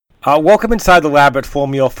Welcome inside the lab at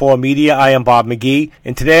Formula 4 Media. I am Bob McGee,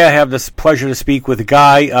 and today I have this pleasure to speak with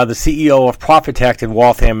Guy, the CEO of Profitect in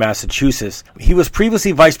Waltham, Massachusetts. He was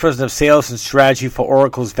previously Vice President of Sales and Strategy for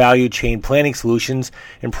Oracle's Value Chain Planning Solutions,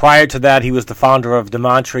 and prior to that he was the founder of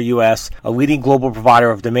Demantra US, a leading global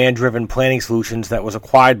provider of demand-driven planning solutions that was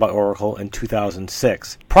acquired by Oracle in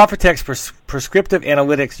 2006. Profitect's prescriptive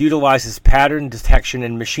analytics utilizes pattern detection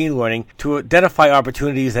and machine learning to identify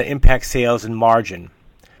opportunities that impact sales and margin.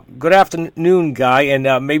 Good afternoon, Guy,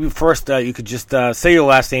 and maybe first you could just say your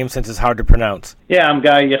last name since it's hard to pronounce. Yeah, I'm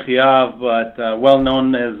Guy Yechiav, but well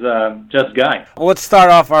known as just Guy. Well, let's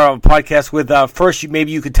start off our podcast with first,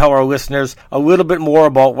 maybe you could tell our listeners a little bit more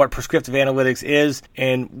about what prescriptive analytics is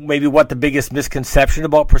and maybe what the biggest misconception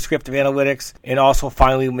about prescriptive analytics, and also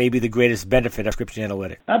finally maybe the greatest benefit of prescriptive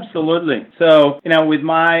analytics. Absolutely. So, with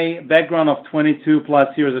my background of 22 plus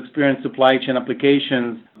years experience supply chain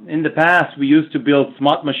applications, in the past, we used to build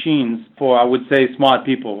smart machines for, I would say, smart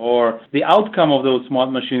people, or the outcome of those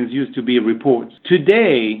smart machines used to be reports.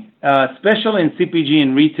 Today, especially in CPG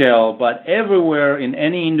and retail, but everywhere in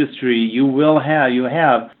any industry, you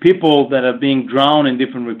have people that are being drowned in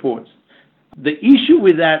different reports. The issue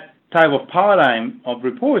with that type of paradigm of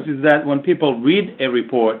reports is that when people read a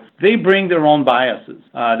report, they bring their own biases.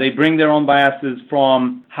 They bring their own biases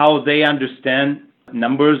from how they understand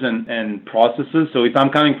numbers and processes. So if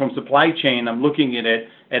I'm coming from supply chain, I'm looking at it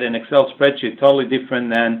at an Excel spreadsheet totally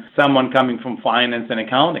different than someone coming from finance and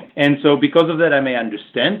accounting. And so because of that, I may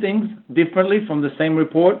understand things differently from the same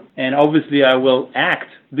report, and obviously I will act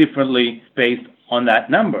differently based on that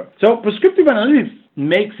number. So prescriptive analytics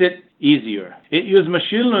makes it easier. It uses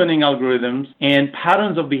machine learning algorithms and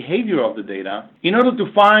patterns of behavior of the data in order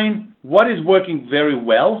to find what is working very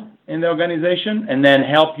well in the organization and then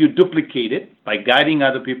help you duplicate it by guiding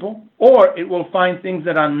other people, or it will find things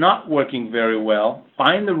that are not working very well,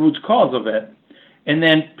 find the root cause of it, and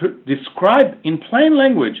then describe in plain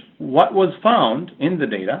language what was found in the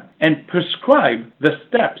data and prescribe the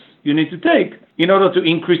steps you need to take in order to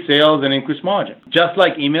increase sales and increase margin. Just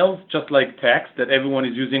like emails, just like text that everyone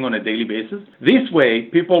is using on a daily basis. This way,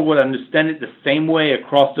 people would understand it the same way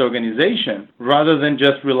across the organization rather than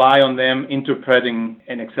just rely on them interpreting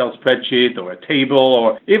an Excel spreadsheet or a table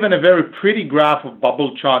or even a very pretty graph of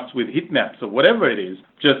bubble charts with heat maps or whatever it is.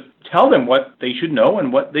 Just tell them what they should know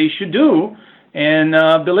and what they should do. And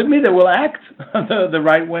believe me, they will act the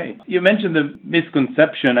right way. You mentioned the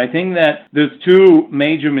misconception. I think that there's two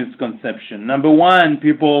major misconceptions. Number one,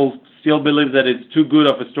 people still believe that it's too good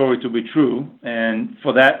of a story to be true. And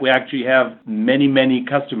for that, we actually have many, many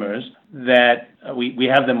customers that we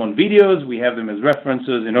have them on videos, we have them as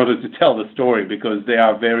references in order to tell the story because they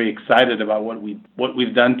are very excited about what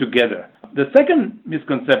we've done together. The second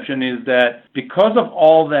misconception is that because of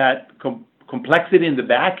all that complexity in the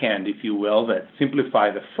back end, if you will, that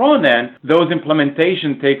simplify the front end, those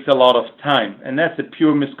implementation takes a lot of time. And that's a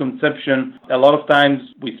pure misconception. A lot of times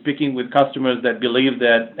we're speaking with customers that believe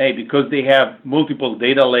that, hey, because they have multiple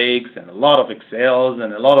data lakes and a lot of Excels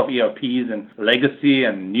and a lot of ERPs and legacy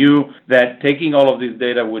and new, that taking all of this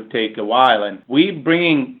data would take a while. And we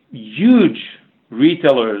bringing huge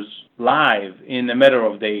retailers live in a matter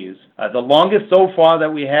of days. The longest so far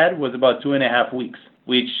that we had was about 2.5 weeks,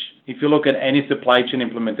 which if you look at any supply chain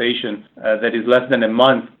implementation that is less than a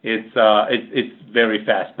month, it's very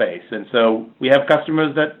fast-paced. And so we have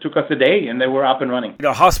customers that took us a day, and they were up and running.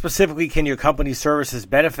 How specifically can your company's services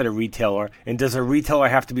benefit a retailer? And does a retailer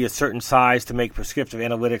have to be a certain size to make prescriptive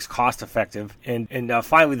analytics cost-effective? And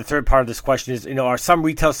finally, the third part of this question is, are some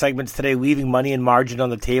retail segments today leaving money and margin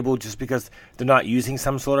on the table just because they're not using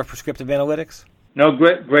some sort of prescriptive analytics? No,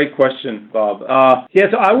 great question, Bob.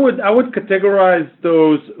 So I would categorize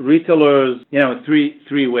those retailers,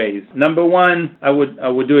 three ways. Number one, I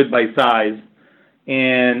would do it by size,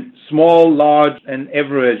 and small, large, and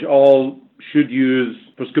average all should use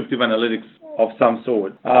prescriptive analytics of some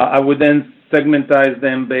sort. I would then segmentize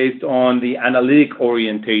them based on the analytic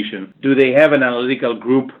orientation. Do they have an analytical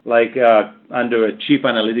group like under a chief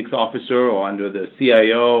analytics officer or under the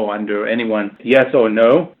CIO or under anyone? Yes or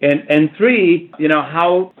no? And three,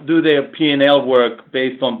 how do their P&L work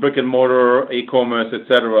based on brick and mortar, e-commerce,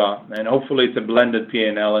 etc. And hopefully it's a blended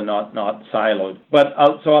P&L and not siloed. But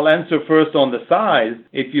I'll answer first on the size.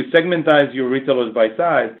 If you segmentize your retailers by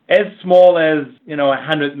size, as small as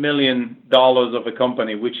 $100 million of a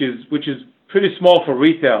company, which is pretty small for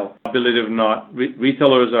retail, believe it or not.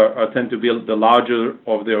 Retailers tend to be the larger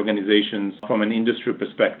of the organizations from an industry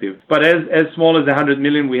perspective. But as small as 100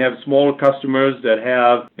 million, we have small customers that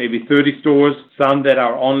have maybe 30 stores, some that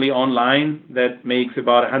are only online that makes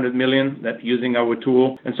about 100 million that using our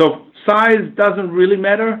tool. And so size doesn't really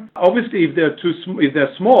matter. Obviously, if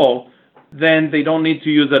they're small, then they don't need to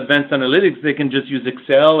use advanced analytics. They can just use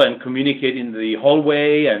Excel and communicate in the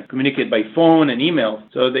hallway and communicate by phone and email.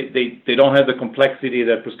 So they don't have the complexity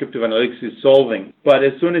that prescriptive analytics is solving. But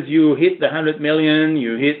as soon as you hit the 100 million,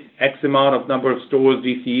 you hit X amount of number of stores,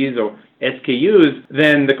 DCs, or SKUs,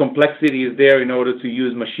 then the complexity is there in order to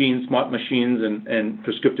use machines, smart machines, and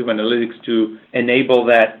prescriptive analytics to enable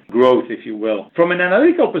that growth, if you will. From an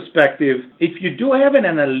analytical perspective, if you do have an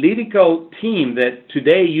analytical team that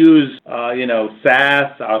today use,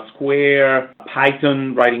 SAS, Square,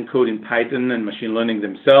 Python, writing code in Python and machine learning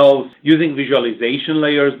themselves, using visualization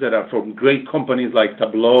layers that are from great companies like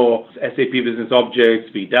Tableau, SAP Business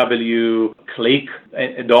Objects, VW,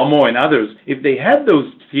 Qlik, Domo, and others, if they have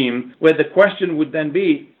those teams, where the question would then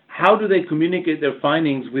be, how do they communicate their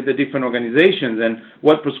findings with the different organizations? And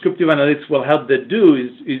what prescriptive analytics will help them do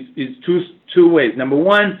is two ways. Number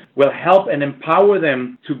one, will help and empower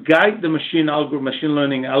them to guide the machine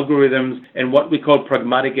learning algorithms and what we call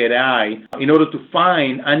pragmatic AI in order to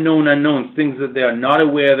find unknowns, things that they are not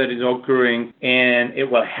aware that is occurring, and it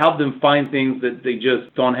will help them find things that they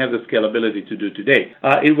just don't have the scalability to do today.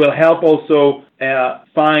 It will help also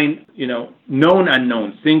find, known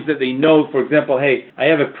unknowns, things that they know. For example, hey, I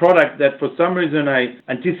have a product that for some reason I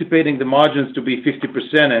anticipating the margins to be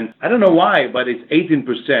 50%, and I don't know why, but it's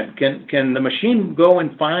 18%. Can the machine go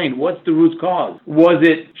and find what's the root cause? Was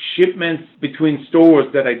it shipments between stores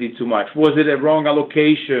that I did too much? Was it a wrong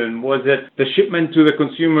allocation? Was it the shipment to the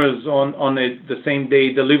consumers on the same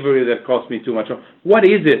day delivery that cost me too much? What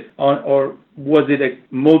is it? Or was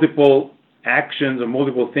it multiple actions or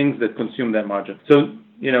multiple things that consume that margin? So,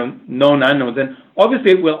 known unknowns. And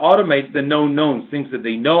obviously it will automate the known knowns, things that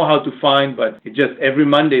they know how to find, but it just every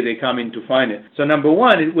Monday they come in to find it. So number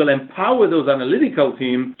one, it will empower those analytical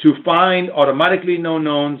teams to find automatically known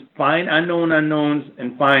knowns, find unknown unknowns,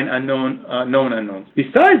 and find known unknowns.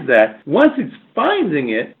 Besides that, once it's finding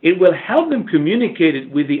it, it will help them communicate it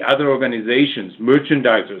with the other organizations,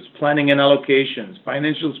 merchandisers, planning and allocations,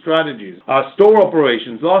 financial strategies, store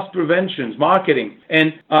operations, loss preventions, marketing.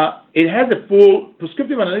 And it has a full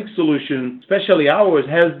prescriptive analytics solution, especially ours,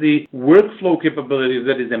 has the workflow capabilities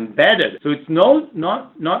that is embedded. So it's not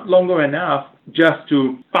longer enough just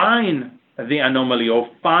to find the anomaly or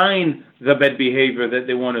find the bad behavior that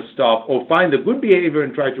they want to stop or find the good behavior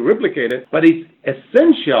and try to replicate it, but it's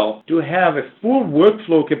essential to have a full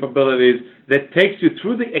workflow capabilities that takes you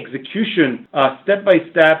through the execution step by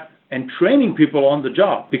step and training people on the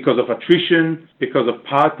job because of attrition, because of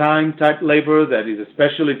part-time type labor that is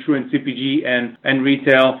especially true in CPG and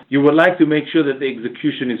retail. You would like to make sure that the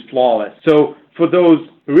execution is flawless. So for those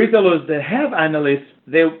retailers that have analysts,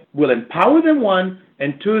 they will empower them, one,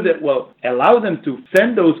 and two, that will allow them to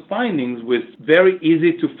send those findings with very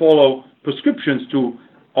easy to follow prescriptions to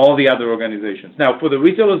all the other organizations. Now, for the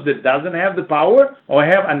retailers that doesn't have the power or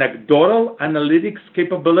have anecdotal analytics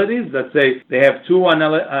capabilities, let's say they have two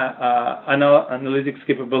analytics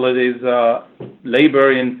capabilities,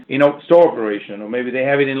 labor in store operation, or maybe they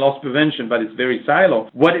have it in loss prevention, but it's very silo.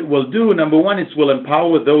 What it will do, number one, it will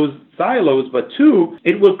empower those silos, but two,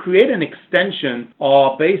 it will create an extension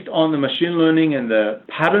based on the machine learning and the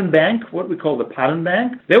pattern bank, what we call the pattern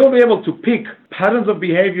bank. They will be able to pick patterns of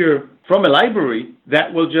behavior from a library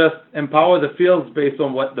that will just empower the fields based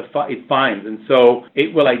on what it finds. And so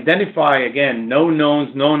it will identify, again, known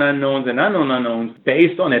knowns, known unknowns, and unknown unknowns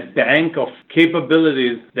based on a bank of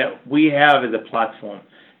capabilities that we have as a platform.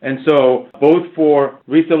 And so both for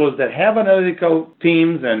retailers that have analytical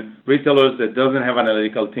teams and retailers that doesn't have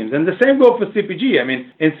analytical teams. And the same goes for CPG. I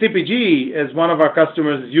mean, in CPG, as one of our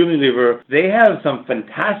customers is Unilever, they have some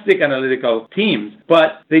fantastic analytical teams,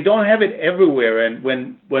 but they don't have it everywhere. And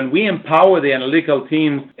when we empower the analytical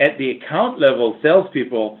teams at the account level,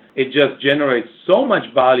 salespeople, it just generates so much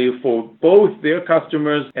value for both their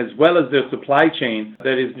customers as well as their supply chain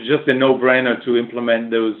that it's just a no-brainer to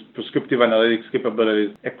implement those prescriptive analytics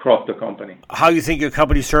capabilities across the company. How do you think your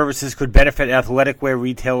company's services could benefit athletic wear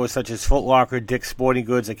retailers such as Foot Locker, Dick's Sporting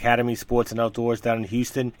Goods, Academy Sports and Outdoors down in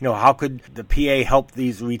Houston? How could the PA help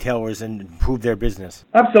these retailers and improve their business?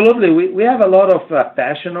 Absolutely. We have a lot of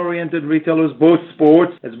fashion-oriented retailers, both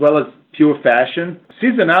sports as well as pure fashion.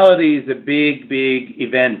 Seasonality is a big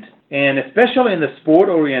event. And especially in the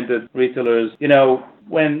sport-oriented retailers,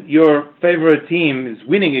 when your favorite team is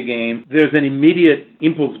winning a game, there's an immediate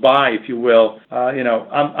impulse buy, if you will.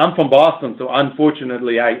 I'm from Boston, so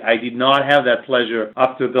unfortunately I did not have that pleasure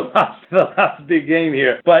after the last big game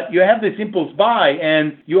here. But you have this impulse buy,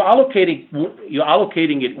 and you're allocating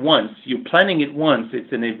it once. You're planning it once.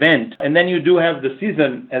 It's an event, and then you do have the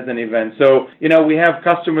season as an event. So we have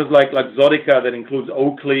customers like Luxottica that includes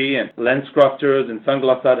Oakley and LensCrafters and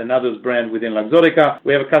Sunglass Hut and others brand within Luxottica.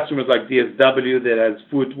 We have customers like DSW that has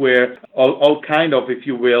footwear, all kind of, if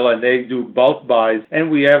you will, and they do bulk buys. And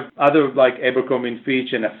we have other like Abercrombie &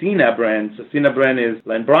 Fitch and Asina brands. Asina brand is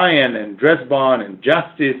Len Bryant and Dressbarn and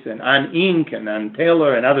Justice and Ann Inc. and Ann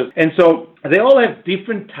Taylor and others. And so they all have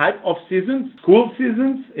different type of seasons. School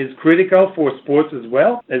seasons is critical for sports as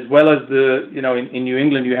well as the, in New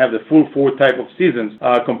England you have the full 4 type of seasons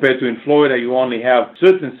compared to in Florida you only have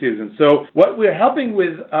certain seasons. So what we're helping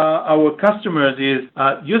with our customers is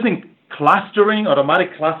using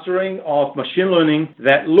automatic clustering of machine learning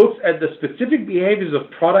that looks at the specific behaviors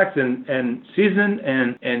of products and season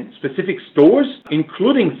and specific stores,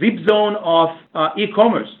 including zip zone of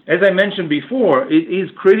e-commerce. As I mentioned before, it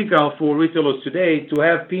is critical for retailers today to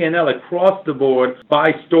have P&L across the board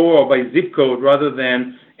by store or by zip code rather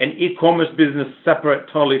than an e-commerce business separate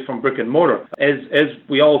totally from brick and mortar. As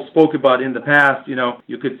we all spoke about in the past,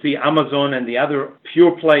 you could see Amazon and the other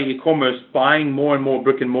pure play e-commerce buying more and more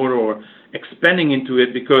brick and mortar or expanding into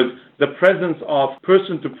it because the presence of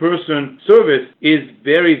person-to-person service is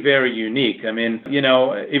very, very unique. I mean,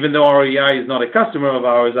 even though REI is not a customer of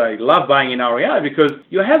ours, I love buying in REI because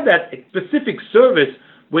you have that specific service.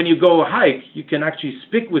 When you go hike, you can actually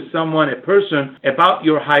speak with someone, a person, about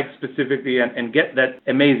your hike specifically and get that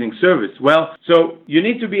amazing service. Well, so you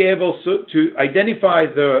need to be able to identify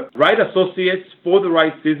the right associates for the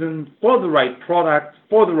right season, for the right product,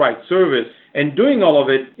 for the right service. And doing all of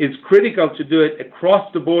it is critical to do it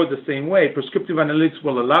across the board the same way. Prescriptive analytics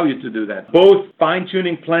will allow you to do that. Both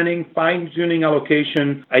fine-tuning planning, fine-tuning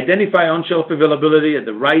allocation, identify on-shelf availability at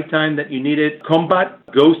the right time that you need it, combat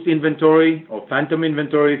ghost inventory or phantom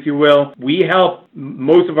inventory, if you will. We help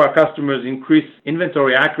most of our customers increase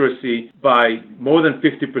inventory accuracy by more than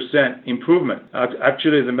 50% improvement.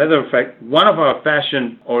 Actually, as a matter of fact, one of our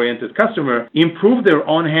fashion-oriented customers improved their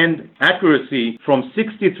on-hand accuracy from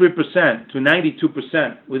 63% to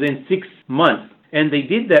 92% within 6 months. And they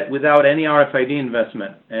did that without any RFID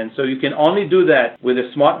investment. And so you can only do that with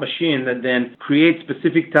a smart machine that then creates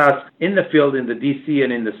specific tasks in the field, in the DC,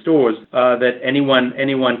 and in the stores that anyone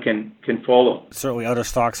can follow. Certainly, out of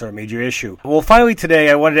stocks are a major issue. Well, finally today,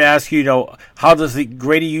 I wanted to ask you, how does the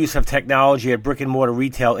greater use of technology at brick and mortar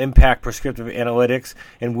retail impact prescriptive analytics,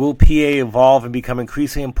 and will PA evolve and become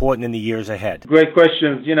increasingly important in the years ahead? Great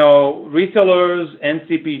questions. Retailers and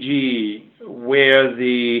CPG were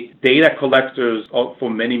the data collectors for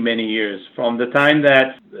many, many years. From the time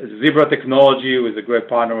that Zebra Technology, who is a great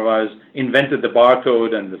partner of ours, invented the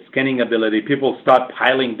barcode and the scanning ability, people start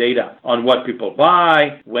piling data on what people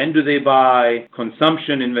buy, when do they buy,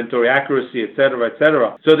 consumption, inventory accuracy, et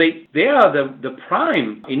cetera. So they are the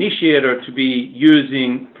prime initiator to be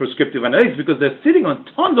using prescriptive analytics because they're sitting on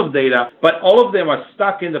tons of data, but all of them are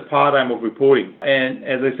stuck in the paradigm of reporting. And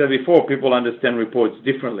as I said before, people understand reports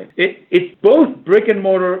differently. It's both brick and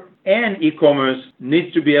mortar and e-commerce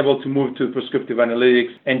needs to be able to move to prescriptive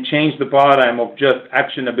analytics and change the paradigm of just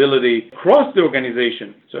actionability across the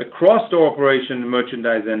organization, so across store operation,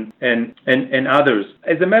 merchandise, and others.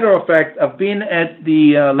 As a matter of fact, I've been at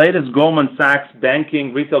the latest Goldman Sachs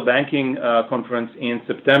retail banking conference in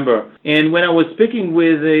September, and when I was speaking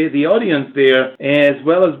with the audience there, as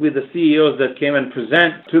well as with the CEOs that came and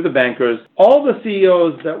present to the bankers, all the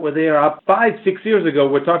CEOs that were there up 5-6 years ago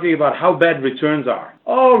were talking about how bad returns are.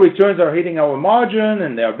 Oh, returns are hitting our margin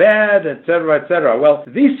and they're bad, et cetera. Well,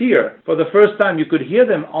 this year, for the first time, you could hear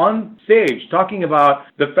them on stage talking about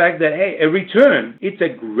the fact that, hey, a return, it's a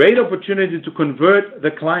great opportunity to convert the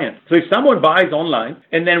client. So if someone buys online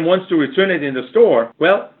and then wants to return it in the store,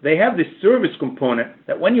 well, they have this service component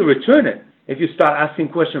that when you return it, if you start asking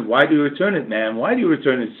questions, why do you return it, ma'am? Why do you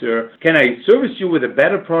return it, sir? Can I service you with a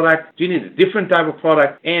better product? Do you need a different type of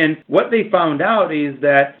product? And what they found out is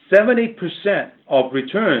that 70% of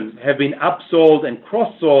returns have been upsold and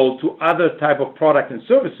cross-sold to other type of product and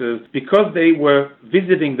services because they were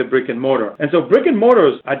visiting the brick and mortar. And so brick and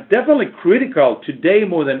mortars are definitely critical today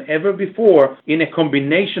more than ever before in a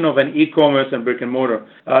combination of an e-commerce and brick and mortar.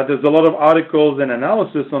 There's a lot of articles and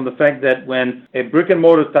analysis on the fact that when a brick and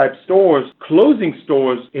mortar type stores, closing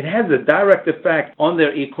stores, it has a direct effect on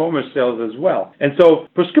their e-commerce sales as well. And so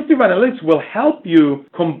prescriptive analytics will help you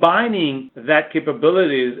combining that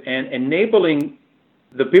capabilities and enabling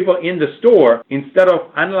the people in the store, instead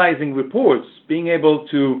of analyzing reports, being able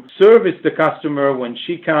to service the customer when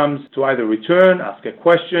she comes to either return, ask a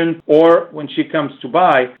question, or when she comes to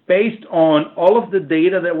buy, based on all of the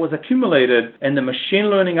data that was accumulated and the machine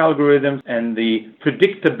learning algorithms and the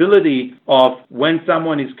predictability of when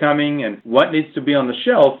someone is coming and what needs to be on the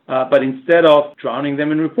shelf, but instead of drowning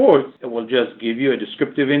them in reports, it will just give you a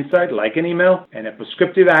descriptive insight like an email and a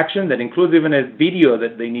prescriptive action that includes even a video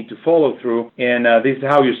that they need to follow through. And this is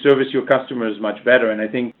how you service your customers much better. And I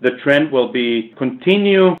think the trend will be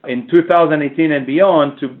continue in 2018 and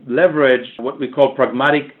beyond to leverage what we call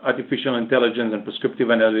pragmatic artificial intelligence and prescriptive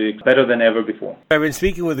analytics better than ever before. I've been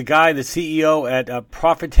speaking with the guy, the CEO at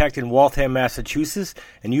Profitect in Waltham, Massachusetts,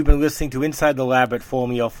 and you've been listening to Inside the Lab at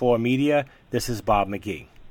Formula 4 Media. This is Bob McGee.